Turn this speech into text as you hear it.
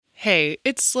Hey,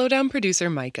 it's Slowdown producer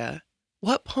Micah.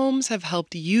 What poems have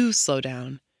helped you slow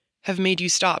down, have made you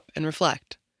stop and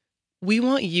reflect? We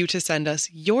want you to send us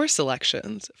your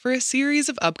selections for a series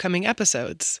of upcoming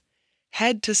episodes.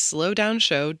 Head to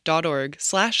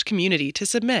slowdownshow.org/community to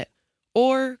submit,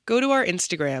 or go to our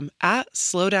Instagram at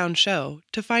slowdownshow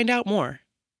to find out more.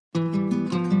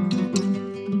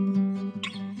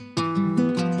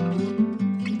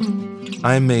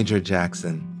 I'm Major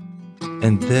Jackson,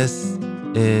 and this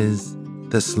is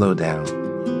The Slowdown.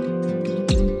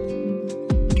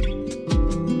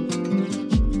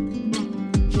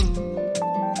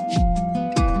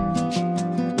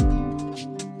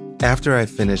 After I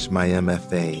finished my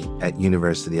MFA at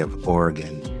University of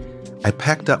Oregon, I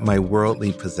packed up my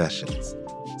worldly possessions,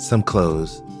 some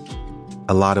clothes,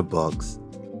 a lot of books,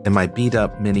 and my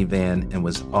beat-up minivan and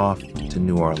was off to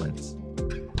New Orleans.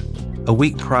 A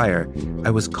week prior, I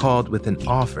was called with an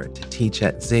offer to teach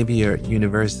at Xavier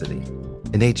University,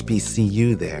 an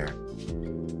HBCU there.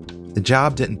 The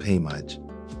job didn't pay much,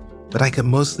 but I could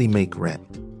mostly make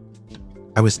rent.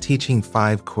 I was teaching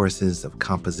 5 courses of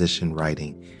composition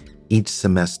writing each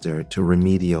semester to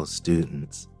remedial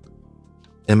students.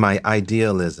 In my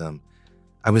idealism,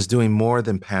 I was doing more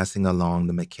than passing along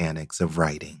the mechanics of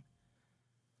writing.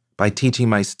 By teaching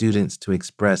my students to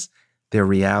express their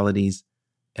realities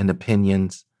and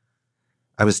opinions,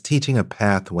 I was teaching a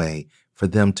pathway for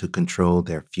them to control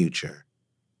their future.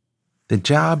 The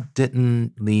job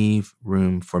didn't leave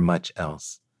room for much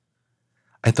else.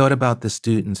 I thought about the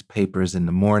students' papers in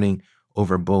the morning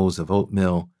over bowls of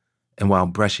oatmeal and while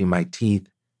brushing my teeth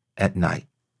at night.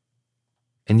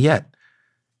 And yet,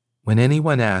 when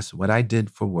anyone asked what I did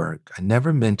for work, I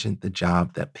never mentioned the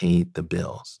job that paid the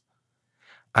bills.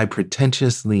 I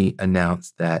pretentiously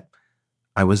announced that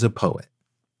I was a poet,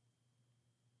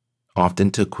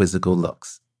 often to quizzical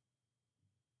looks.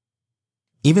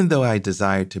 Even though I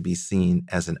desired to be seen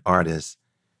as an artist,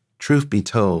 truth be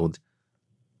told,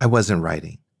 I wasn't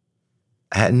writing.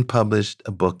 I hadn't published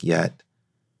a book yet.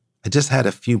 I just had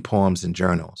a few poems in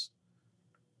journals.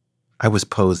 I was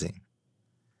posing.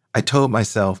 I told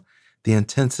myself the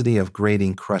intensity of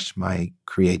grading crushed my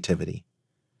creativity.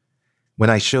 When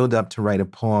I showed up to write a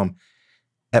poem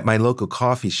at my local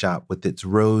coffee shop with its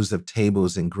rows of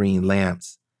tables and green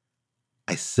lamps,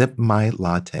 I sipped my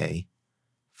latte,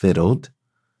 fiddled,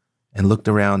 and looked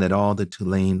around at all the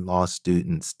Tulane law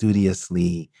students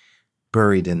studiously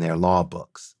buried in their law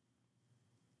books.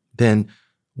 Then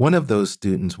one of those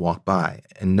students walked by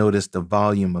and noticed a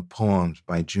volume of poems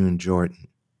by June Jordan.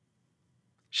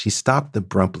 She stopped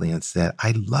abruptly and said,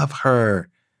 "I love her.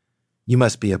 You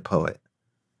must be a poet."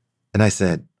 And I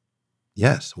said,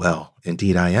 "Yes, well,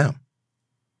 indeed I am."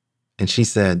 And she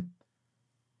said,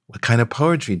 "What kind of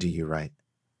poetry do you write?"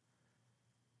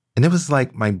 And it was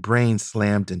like my brain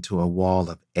slammed into a wall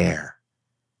of air.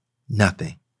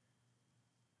 Nothing.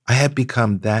 I had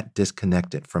become that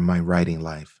disconnected from my writing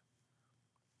life.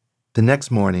 The next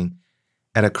morning,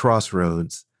 at a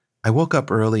crossroads, I woke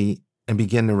up early and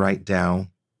began to write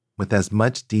down, with as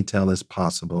much detail as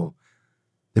possible,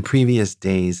 the previous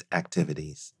day's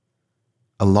activities,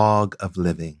 a log of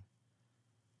living.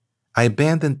 I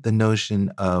abandoned the notion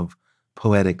of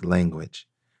poetic language,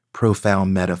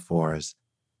 profound metaphors,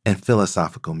 and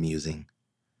philosophical musing.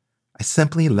 I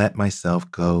simply let myself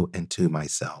go into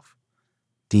myself,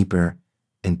 deeper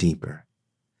and deeper.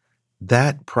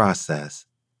 That process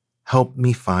helped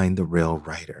me find the real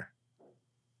writer.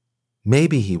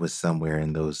 Maybe he was somewhere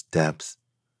in those depths,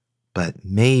 but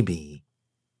maybe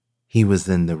he was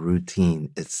in the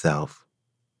routine itself.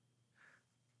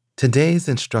 Today's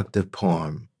instructive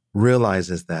poem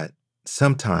realizes that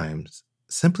sometimes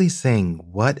simply saying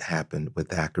what happened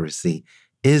with accuracy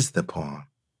is the poem,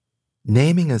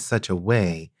 naming in such a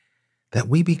way that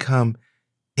we become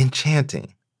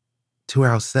enchanting to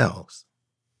ourselves.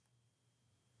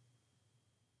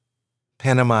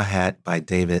 Panama Hat by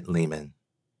David Lehman.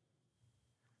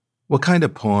 "What kind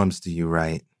of poems do you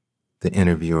write?" the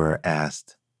interviewer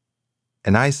asked.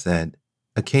 And I said,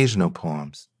 "Occasional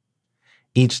poems.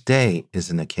 Each day is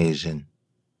an occasion.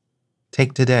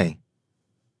 Take today."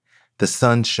 The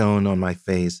sun shone on my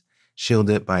face,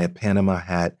 shielded by a Panama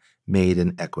hat made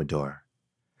in Ecuador.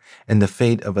 And the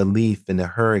fate of a leaf in a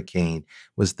hurricane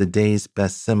was the day's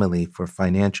best simile for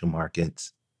financial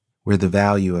markets, where the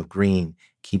value of green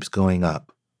keeps going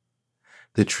up.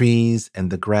 The trees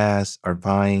and the grass are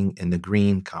vying in the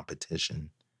green competition,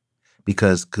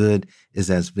 because good is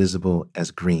as visible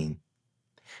as green.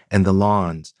 And the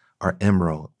lawns are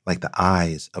emerald like the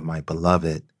eyes of my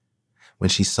beloved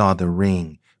when she saw the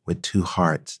ring with 2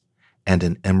 hearts and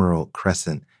an emerald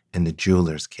crescent in the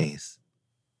jeweler's case.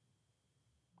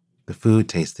 The food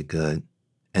tasted good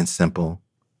and simple.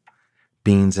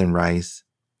 Beans and rice,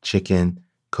 chicken,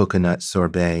 coconut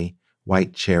sorbet,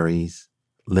 white cherries,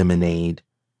 lemonade,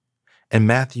 and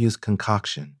Matthew's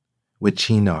concoction with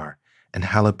chinar and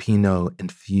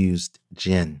jalapeno-infused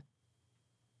gin.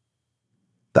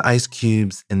 The ice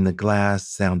cubes in the glass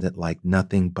sounded like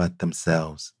nothing but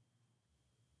themselves.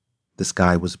 The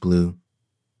sky was blue.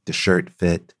 The shirt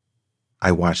fit.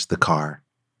 I washed the car.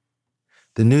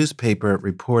 The newspaper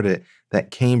reported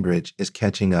that Cambridge is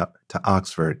catching up to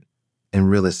Oxford in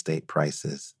real estate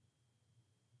prices.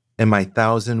 And my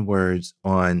 1,000 words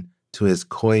on To His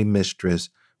Coy Mistress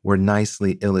were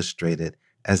nicely illustrated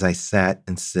as I sat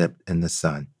and sipped in the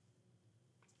sun.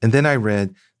 And then I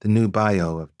read the new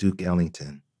bio of Duke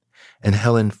Ellington and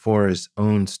Helen Forrest's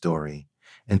own story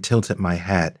and tilted my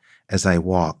hat as I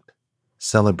walked,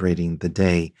 celebrating the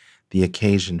day, the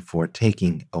occasion for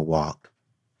taking a walk,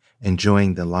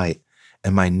 enjoying the light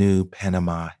and my new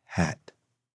Panama hat.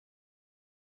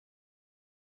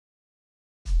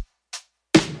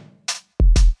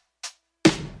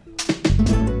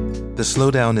 The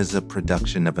Slowdown is a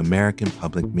production of American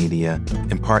Public Media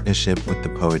in partnership with the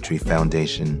Poetry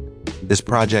Foundation. This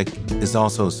project is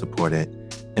also supported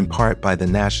in part by the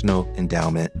National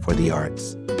Endowment for the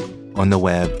Arts on the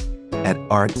web at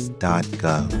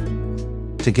arts.gov.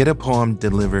 To get a poem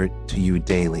delivered to you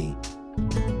daily,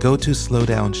 go to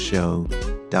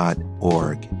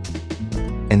slowdownshow.org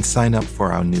and sign up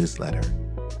for our newsletter.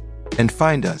 And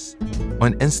find us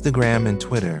on Instagram and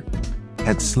Twitter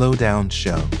at Slowdown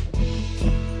Show.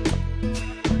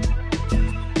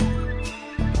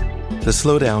 The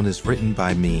Slowdown is written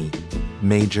by me,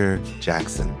 Major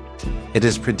Jackson. It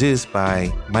is produced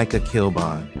by Micah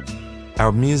Kilbon.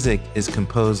 Our music is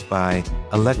composed by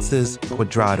Alexis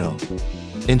Cuadrado.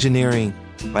 Engineering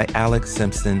by Alex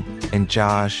Simpson and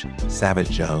Josh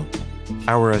Savageau.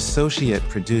 Our associate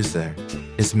producer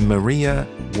is Maria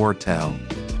Wortel.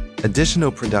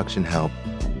 Additional production help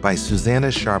by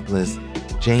Susanna Sharpless,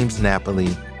 James Napoli,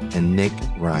 and Nick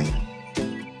Ryan.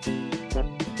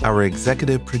 Our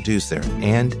executive producer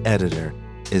and editor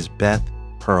is Beth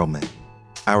Perlman.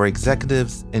 Our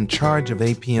executives in charge of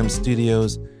APM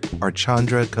Studios are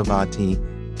Chandra Kavati,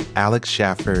 Alex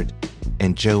Shafford,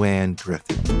 and Joanne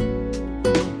Griffin.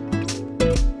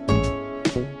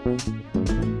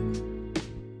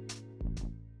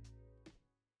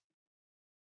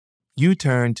 You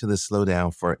turn to the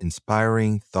Slowdown for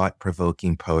inspiring,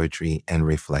 thought-provoking poetry and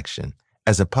reflection.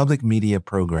 As a public media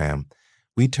program,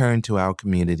 we turn to our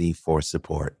community for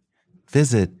support.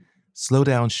 Visit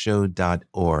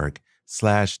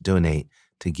slowdownshow.org/donate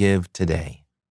to give today.